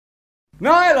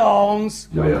Nylons.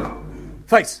 Ja.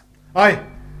 Face. Aye.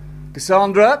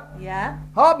 Cassandra. Yeah.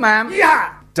 Hard man.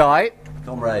 Yeah. Die.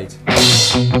 Comrade.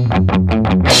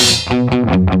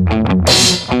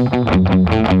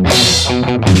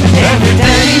 Every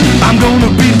day I'm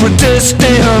gonna be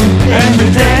protesting.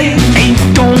 Every day ain't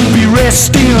gonna be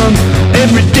resting.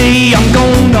 Every day I'm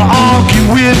gonna argue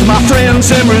with my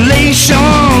friends and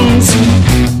relations.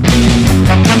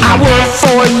 I work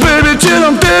for it, baby, till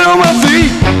I'm dead on my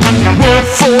feet. Work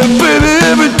for it, baby,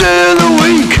 every day of the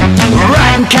week.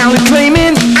 Writing, counting,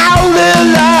 claiming all their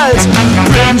lies.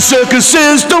 Bread and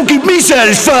circuses don't keep me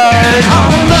satisfied.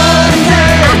 On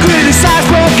Monday I criticize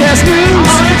broadcast news.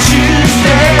 On a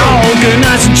Tuesday I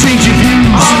organize and change your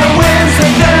views. On a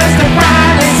Wednesday, Thursday,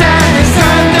 Friday, Saturday,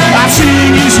 Sunday I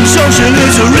sing you some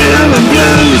socialism, rhythm and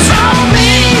blues. I'll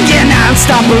be your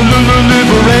non-stopper,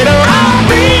 liberator. I'll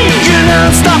be your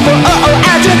non-stopper,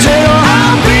 agitator.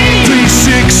 I'll be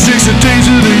 366 days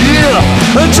of the year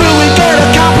until we get a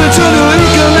competent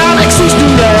economic system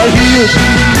right here.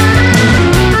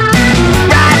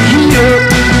 Right here.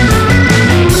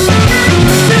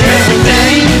 Every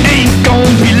day ain't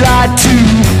gonna be lied to.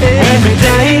 Every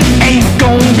day ain't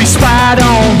gonna be spied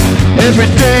on. Every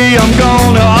day I'm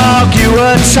gonna argue,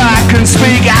 attack and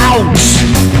speak out.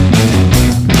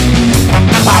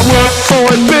 I work for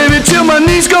it, baby, till my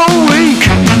knees go weak.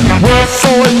 Work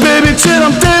for it, baby, till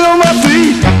I'm dead on my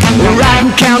feet.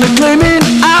 Writing, counting, claiming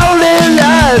all their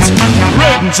lies.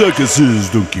 Writing circuses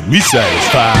don't keep me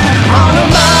satisfied. On a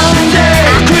Monday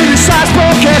I criticize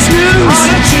broadcast news. On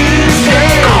a Tuesday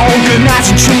I organize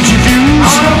and change your views.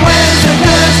 On a Wednesday,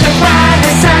 Thursday,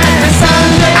 Friday, Saturday,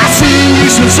 Sunday I sing you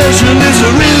some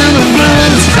socialism, rhythm and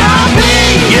blues. I'll be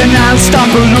your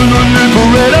non-stopper,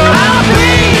 liberator. I'll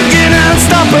be your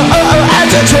non-stopper,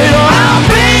 agitator. I'll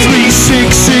be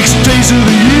 366 days of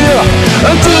the year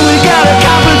until we got a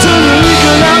competent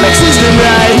economic system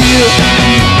right here.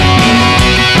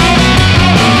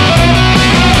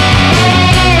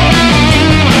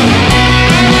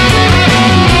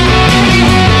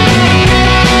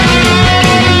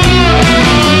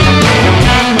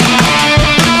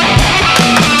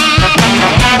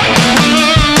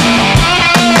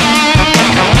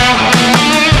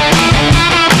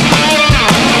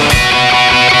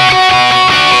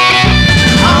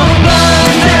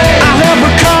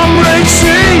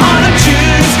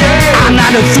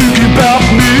 Thinking about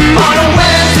me. On a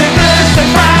Wednesday, Thursday,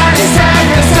 Friday,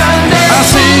 Saturday, Sunday I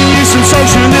sing you some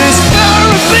socialist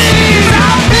R&B.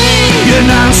 I'll be your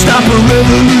non-stopper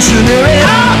revolutionary.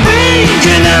 I'll be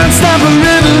your non-stopper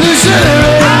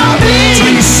revolutionary. I'll be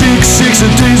 366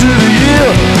 days of the year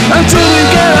until we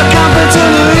get a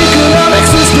competent economic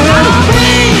system. I'll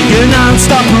be your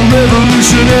non-stopper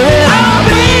revolutionary. I'll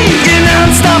be your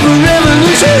non-stopper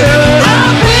revolutionary.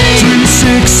 I'll be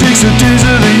 366 days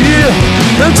of the year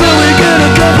until we get a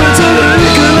competent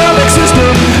economic system.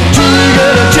 Till we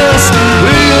get a just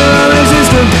economic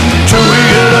system. Till we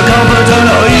get a competent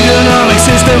economic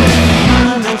system.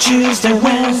 Monday, Tuesday,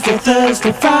 Wednesday,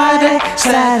 Thursday, Friday,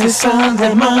 Saturday,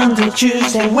 Sunday, Monday,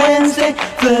 Tuesday, Wednesday,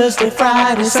 Thursday,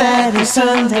 Friday, Saturday,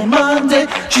 Sunday, Monday,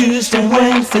 Tuesday,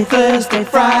 Wednesday, Thursday,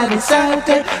 Friday,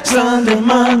 Saturday, Sunday,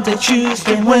 Monday,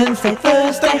 Tuesday, Wednesday,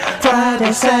 Thursday,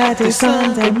 Friday, Saturday,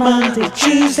 Sunday, Monday,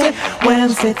 Tuesday,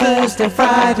 Wednesday, Thursday,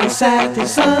 Friday, Saturday,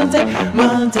 Sunday,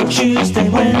 Monday, Tuesday,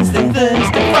 Wednesday,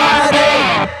 Thursday,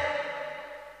 Friday.